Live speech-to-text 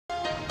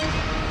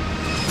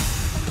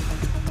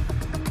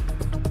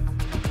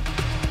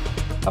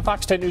A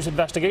Fox 10 News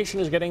investigation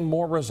is getting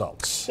more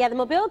results. Yeah, the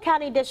Mobile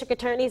County District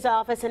Attorney's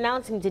Office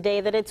announcing today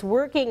that it's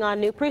working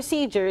on new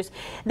procedures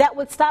that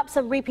would stop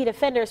some repeat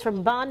offenders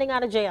from bonding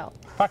out of jail.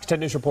 Fox 10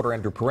 News reporter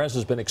Andrew Perez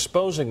has been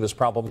exposing this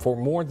problem for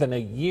more than a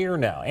year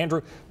now.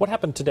 Andrew, what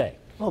happened today?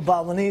 Well,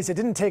 Bob Lanise, it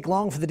didn't take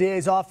long for the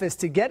DA's office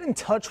to get in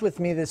touch with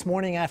me this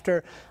morning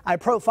after I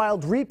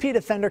profiled repeat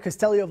offender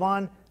Castelio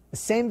Vaughn the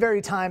same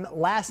very time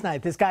last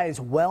night. This guy is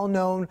well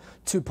known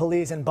to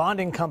police and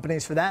bonding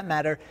companies for that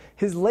matter.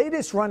 His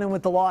latest run-in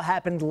with the law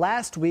happened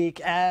last week,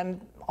 and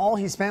all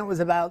he spent was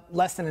about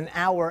less than an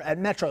hour at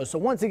Metro. So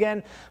once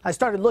again, I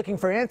started looking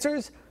for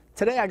answers.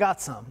 Today I got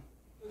some.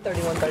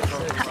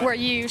 3136. Were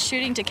you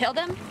shooting to kill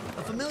them?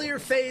 A familiar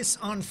face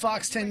on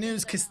Fox 10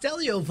 News,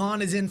 Castelio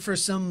Vaughn is in for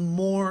some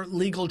more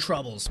legal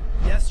troubles.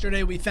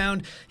 Yesterday we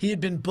found he had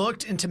been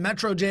booked into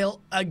Metro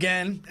Jail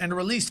again and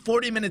released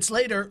 40 minutes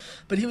later,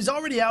 but he was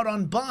already out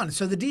on bond,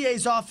 so the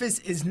DA's office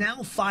is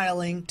now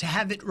filing to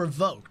have it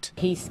revoked.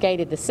 He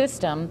skated the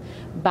system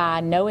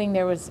by knowing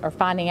there was, or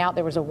finding out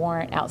there was a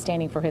warrant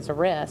outstanding for his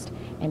arrest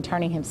and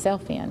turning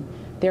himself in.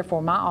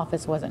 Therefore, my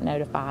office wasn't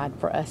notified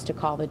for us to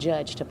call the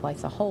judge to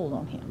place a hold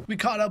on him. We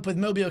caught up with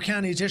Mobile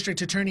County District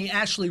Attorney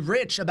Ashley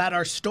Rich about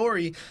our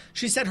story.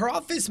 She said her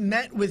office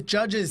met with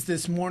judges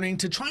this morning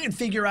to try and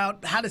figure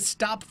out how to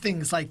stop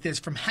things like this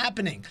from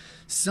happening.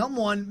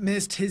 Someone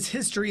missed his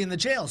history in the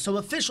jail, so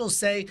officials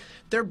say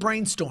they're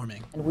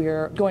brainstorming.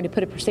 We're going to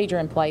put a procedure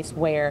in place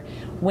where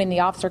when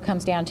the officer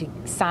comes down to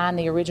sign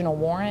the original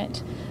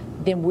warrant,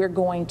 then we're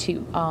going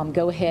to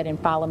go ahead and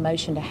file a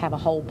motion to have a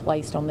hold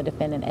placed on the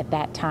defendant at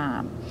that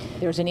time.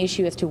 There's an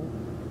issue as to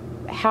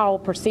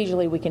how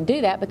procedurally we can do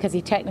that because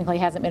he technically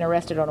hasn't been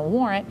arrested on a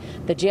warrant.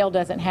 The jail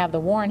doesn't have the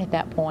warrant at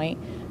that point.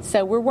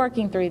 So we're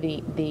working through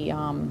the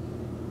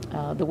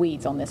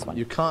weeds on this one.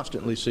 You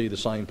constantly see the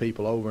same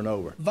people over and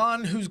over.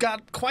 Vaughn, who's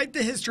got quite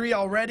the history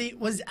already,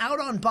 was out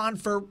on bond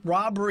for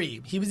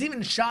robbery. He was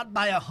even shot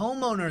by a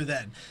homeowner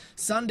then.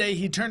 Sunday,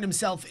 he turned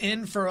himself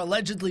in for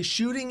allegedly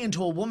shooting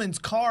into a woman's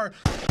car.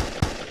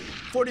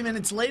 40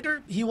 minutes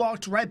later, he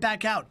walked right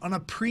back out on a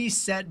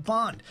preset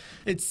bond.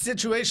 It's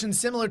situations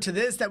similar to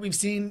this that we've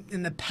seen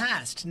in the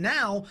past.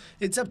 Now,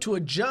 it's up to a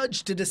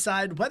judge to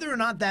decide whether or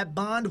not that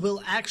bond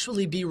will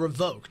actually be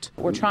revoked.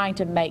 We're trying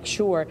to make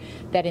sure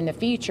that in the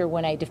future,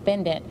 when a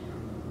defendant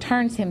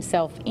turns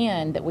himself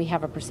in, that we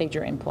have a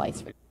procedure in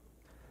place.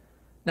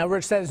 Now,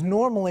 Rich says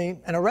normally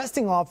an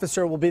arresting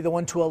officer will be the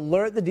one to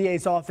alert the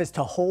DA's office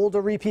to hold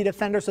a repeat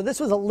offender. So this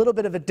was a little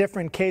bit of a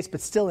different case, but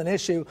still an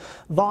issue.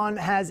 Vaughn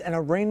has an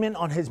arraignment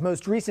on his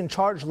most recent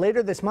charge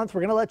later this month.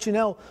 We're going to let you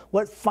know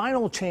what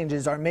final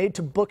changes are made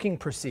to booking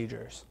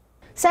procedures.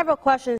 Several questions